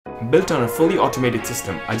Built on a fully automated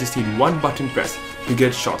system, I just need one button press to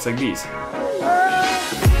get shots like these.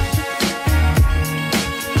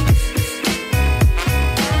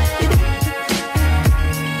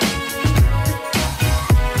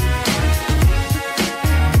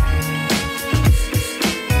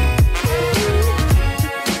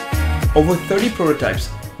 Over 30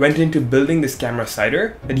 prototypes went into building this camera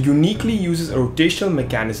slider that uniquely uses a rotational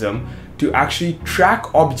mechanism to actually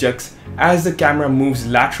track objects as the camera moves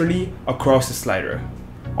laterally across the slider.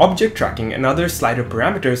 Object tracking and other slider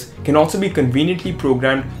parameters can also be conveniently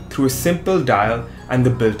programmed through a simple dial and the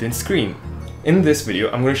built-in screen. In this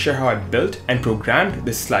video, I'm going to share how I built and programmed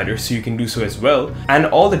this slider so you can do so as well, and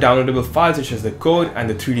all the downloadable files such as the code and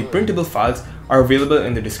the 3D printable files are available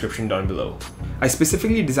in the description down below. I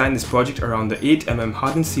specifically designed this project around the 8mm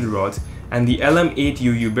hardened steel rods and the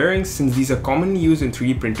LM8UU bearings since these are commonly used in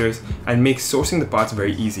 3D printers and make sourcing the parts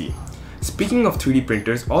very easy. Speaking of 3D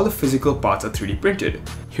printers, all the physical parts are 3D printed.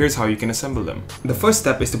 Here's how you can assemble them. The first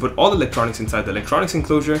step is to put all the electronics inside the electronics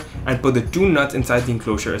enclosure and put the two nuts inside the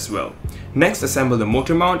enclosure as well. Next, assemble the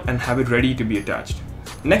motor mount and have it ready to be attached.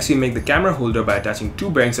 Next, we make the camera holder by attaching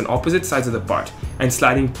two bearings on opposite sides of the part and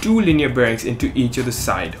sliding two linear bearings into each of the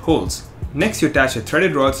side holes. Next, you attach the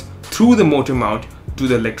threaded rods through the motor mount to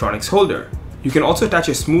the electronics holder. You can also attach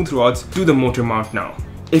your smooth rods to the motor mount now.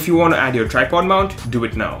 If you want to add your tripod mount, do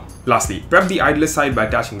it now. Lastly, prep the idler side by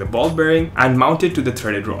attaching the ball bearing and mount it to the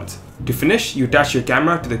threaded rods. To finish, you attach your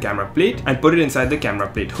camera to the camera plate and put it inside the camera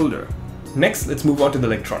plate holder. Next, let's move on to the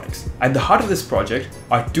electronics. At the heart of this project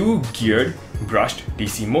are two geared, brushed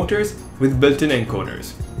DC motors with built-in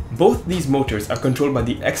encoders. Both these motors are controlled by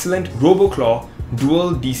the excellent RoboClaw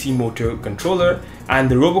dual DC motor controller, and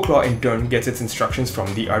the RoboClaw in turn gets its instructions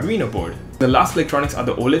from the Arduino board. The last electronics are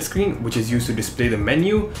the OLED screen, which is used to display the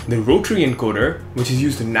menu, the rotary encoder, which is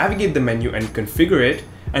used to navigate the menu and configure it,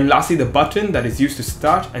 and lastly the button that is used to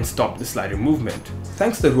start and stop the slider movement.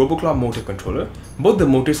 Thanks to the RoboClaw motor controller, both the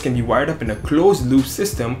motors can be wired up in a closed loop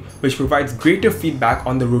system which provides greater feedback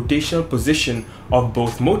on the rotational position of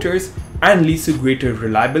both motors and leads to greater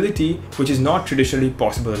reliability, which is not traditionally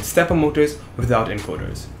possible in stepper motors without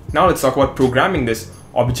encoders. Now let's talk about programming this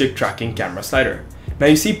object tracking camera slider. Now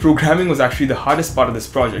you see, programming was actually the hardest part of this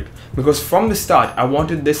project because from the start I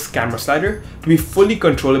wanted this camera slider to be fully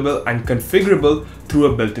controllable and configurable through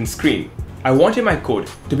a built-in screen. I wanted my code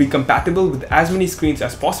to be compatible with as many screens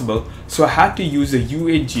as possible, so I had to use the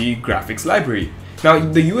UAG graphics library. Now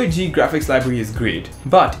the UAG graphics library is great,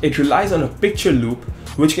 but it relies on a picture loop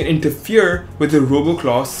which can interfere with the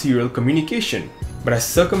RoboClaw serial communication. But I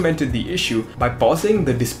circumvented the issue by pausing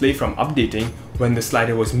the display from updating when the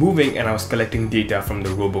slider was moving and I was collecting data from the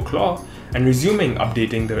RoboClaw, and resuming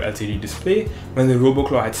updating the LCD display when the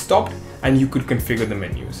RoboClaw had stopped and you could configure the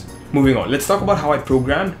menus. Moving on, let's talk about how I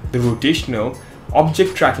programmed the rotational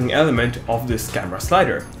object tracking element of this camera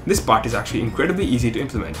slider. This part is actually incredibly easy to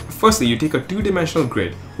implement. Firstly, you take a two-dimensional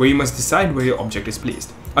grid where you must decide where your object is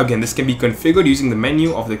placed. Again, this can be configured using the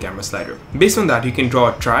menu of the camera slider. Based on that, you can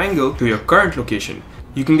draw a triangle to your current location.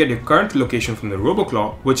 You can get your current location from the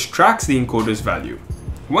RoboClaw, which tracks the encoder's value.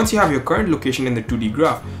 Once you have your current location in the 2D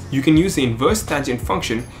graph, you can use the inverse tangent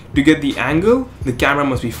function to get the angle the camera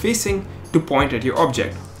must be facing to point at your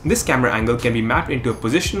object. This camera angle can be mapped into a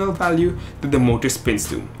positional value that the motor spins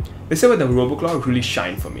to. This is where the RoboClaw really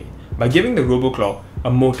shined for me. By giving the RoboClaw a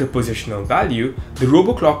motor positional value, the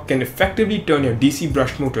RoboClaw can effectively turn your DC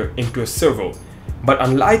brush motor into a servo. But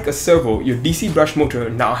unlike a servo, your DC brush motor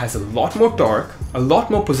now has a lot more torque, a lot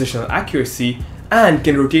more positional accuracy, and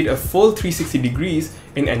can rotate a full 360 degrees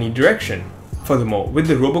in any direction. Furthermore, with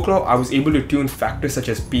the RoboClaw, I was able to tune factors such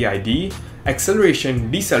as PID,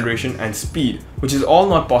 acceleration, deceleration, and speed, which is all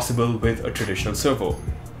not possible with a traditional servo.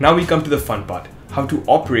 Now we come to the fun part, how to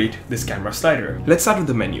operate this camera slider. Let's start with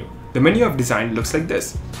the menu. The menu I've designed looks like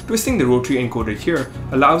this. Twisting the rotary encoder here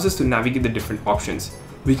allows us to navigate the different options.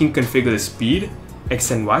 We can configure the speed,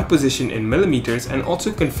 X and Y position in millimeters, and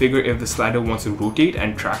also configure if the slider wants to rotate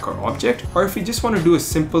and track our object, or if we just want to do a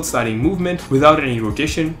simple sliding movement without any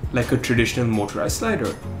rotation like a traditional motorized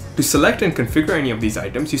slider. To select and configure any of these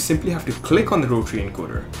items, you simply have to click on the rotary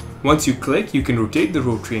encoder. Once you click, you can rotate the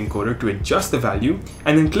rotary encoder to adjust the value,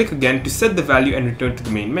 and then click again to set the value and return to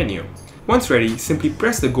the main menu. Once ready, simply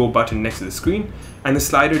press the go button next to the screen and the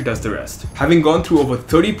slider does the rest. Having gone through over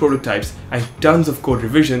 30 prototypes and tons of code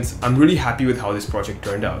revisions, I'm really happy with how this project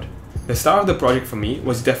turned out. The star of the project for me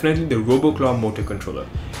was definitely the RoboClaw motor controller.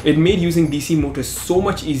 It made using DC motors so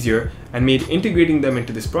much easier and made integrating them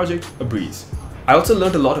into this project a breeze. I also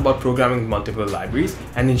learned a lot about programming with multiple libraries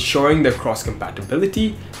and ensuring their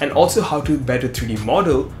cross-compatibility, and also how to better 3D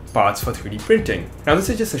model parts for 3D printing. Now this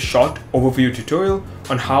is just a short overview tutorial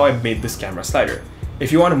on how I made this camera slider.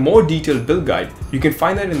 If you want a more detailed build guide, you can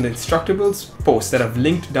find that in the Instructables post that I've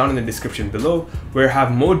linked down in the description below, where I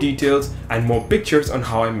have more details and more pictures on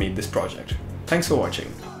how I made this project. Thanks for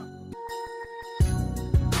watching.